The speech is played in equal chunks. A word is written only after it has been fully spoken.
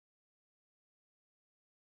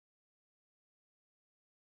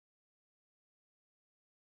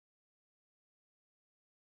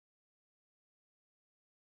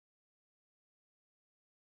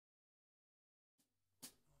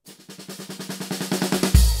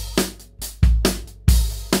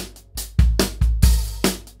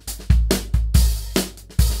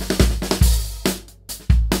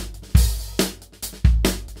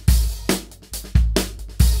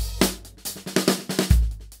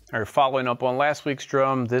Or following up on last week's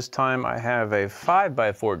drum, this time I have a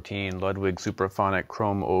 5x14 Ludwig Supraphonic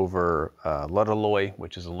chrome over Ludalloy,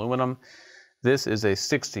 which is aluminum. This is a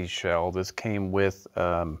 60s shell. This came with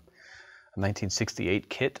a 1968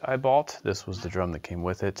 kit I bought. This was the drum that came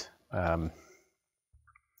with it.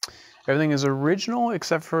 Everything is original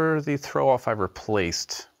except for the throw-off I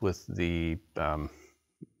replaced with the,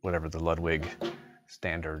 whatever the Ludwig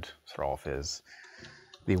standard throw-off is.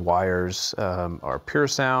 The wires are Pure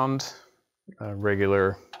Sound,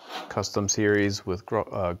 regular custom series with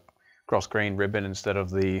cross grain ribbon instead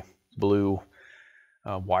of the blue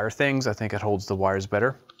wire things. I think it holds the wires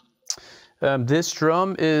better. This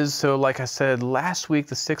drum is, so like I said last week,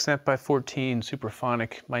 the 6.5x14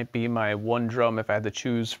 Supraphonic might be my one drum if I had to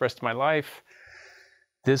choose the rest of my life.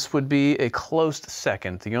 This would be a close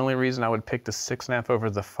second. The only reason I would pick the 6.5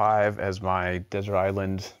 over the 5 as my Desert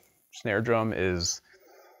Island snare drum is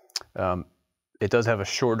it does have a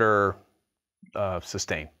shorter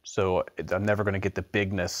sustain, so I'm never going to get the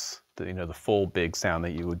bigness, the full big sound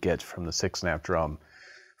that you would get from the 6.5 drum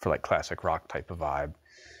for like classic rock type of vibe.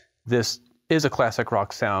 This is a classic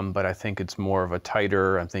rock sound, but I think it's more of a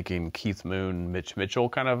tighter, I'm thinking Keith Moon, Mitch Mitchell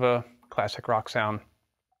kind of a classic rock sound,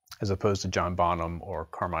 as opposed to John Bonham or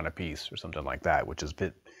Carmine Appice or something like that, which is a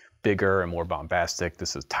bit bigger and more bombastic.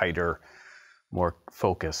 This is tighter, more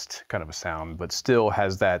focused kind of a sound, but still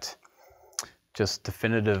has that just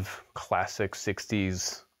definitive classic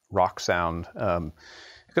 60s rock sound.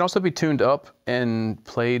 It can also be tuned up and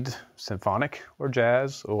played symphonic or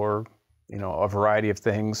jazz or a variety of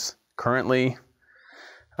things. Currently,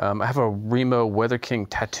 I have a Remo Weather King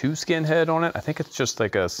tattoo skin head on it. I think it's just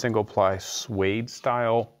like a single ply suede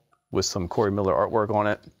style with some Corey Miller artwork on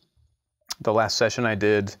it. The last session I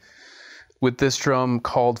did with this drum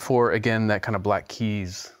called for, again, that kind of Black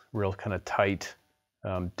Keys, real kind of tight,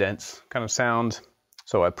 dense kind of sound.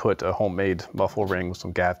 So I put a homemade muffle ring with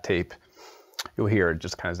some gaff tape. You'll hear it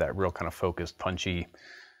just kind of that real kind of focused, punchy,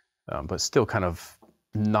 but still kind of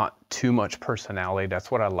not too much personality.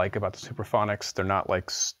 That's what I like about the Supraphonics. They're not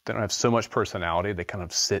like, they don't have so much personality. They kind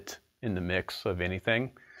of sit in the mix of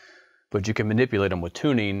anything, but you can manipulate them with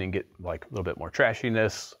tuning and get like a little bit more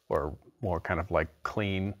trashiness or more kind of like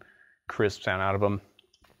clean, crisp sound out of them.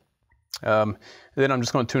 Then I'm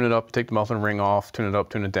just going to tune it up, take the muffling ring off, tune it up,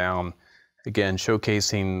 tune it down. Again,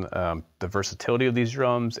 showcasing the versatility of these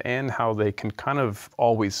drums and how they can kind of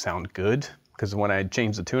always sound good. Because when I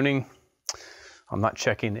change the tuning, I'm not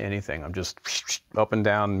checking anything. I'm just up and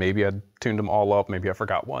down. Maybe I tuned them all up. Maybe I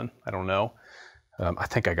forgot one. I don't know. I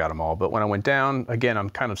think I got them all. But when I went down, again, I'm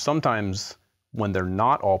kind of sometimes when they're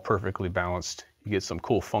not all perfectly balanced, you get some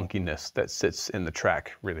cool funkiness that sits in the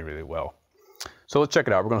track really, really well. So let's check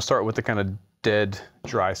it out. We're going to start with the kind of dead,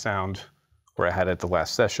 dry sound where I had it the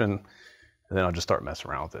last session. And then I'll just start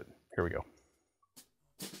messing around with it. Here we go.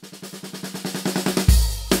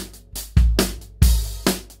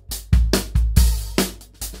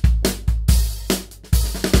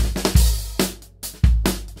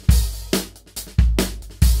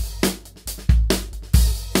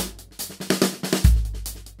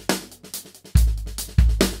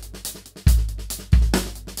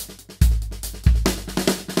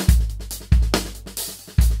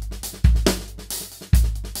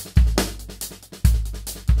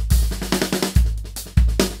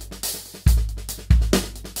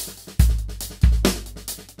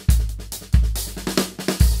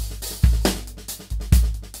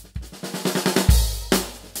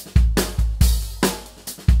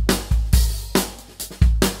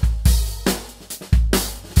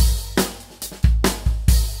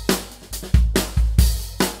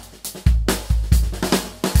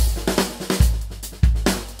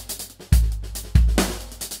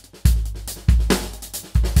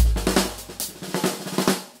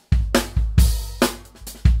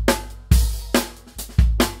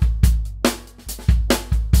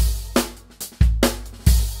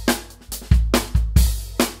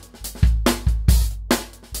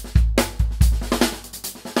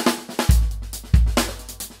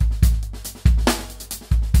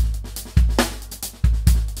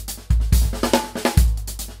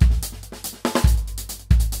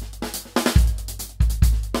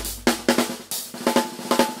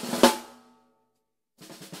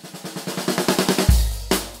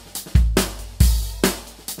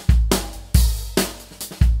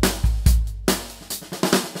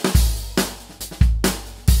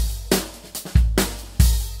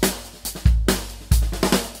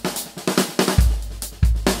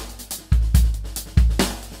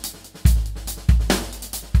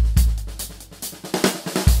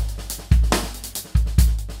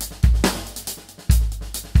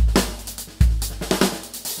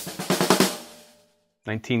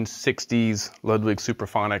 1960s Ludwig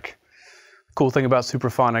Supraphonic. Cool thing about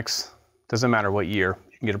Supraphonics, doesn't matter what year,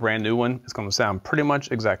 you can get a brand new one. It's going to sound pretty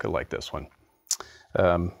much exactly like this one.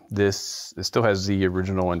 This still has the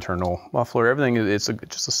original internal muffler. Everything, it's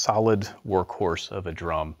just a solid workhorse of a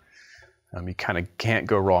drum. You kind of can't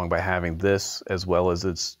go wrong by having this as well as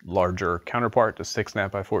its larger counterpart, the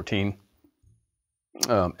 5x14,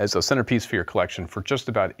 as a centerpiece for your collection for just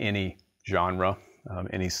about any genre,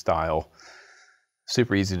 any style.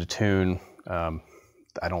 Super easy to tune.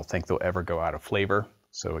 I don't think they'll ever go out of flavor,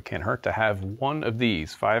 so it can't hurt to have one of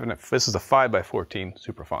these. This is a 5x14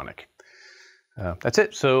 Supraphonic. That's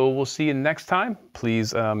it. So we'll see you next time.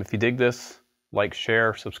 Please, if you dig this, like,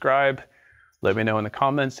 share, subscribe. Let me know in the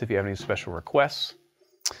comments if you have any special requests.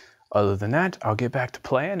 Other than that, I'll get back to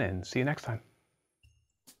playing and see you next time.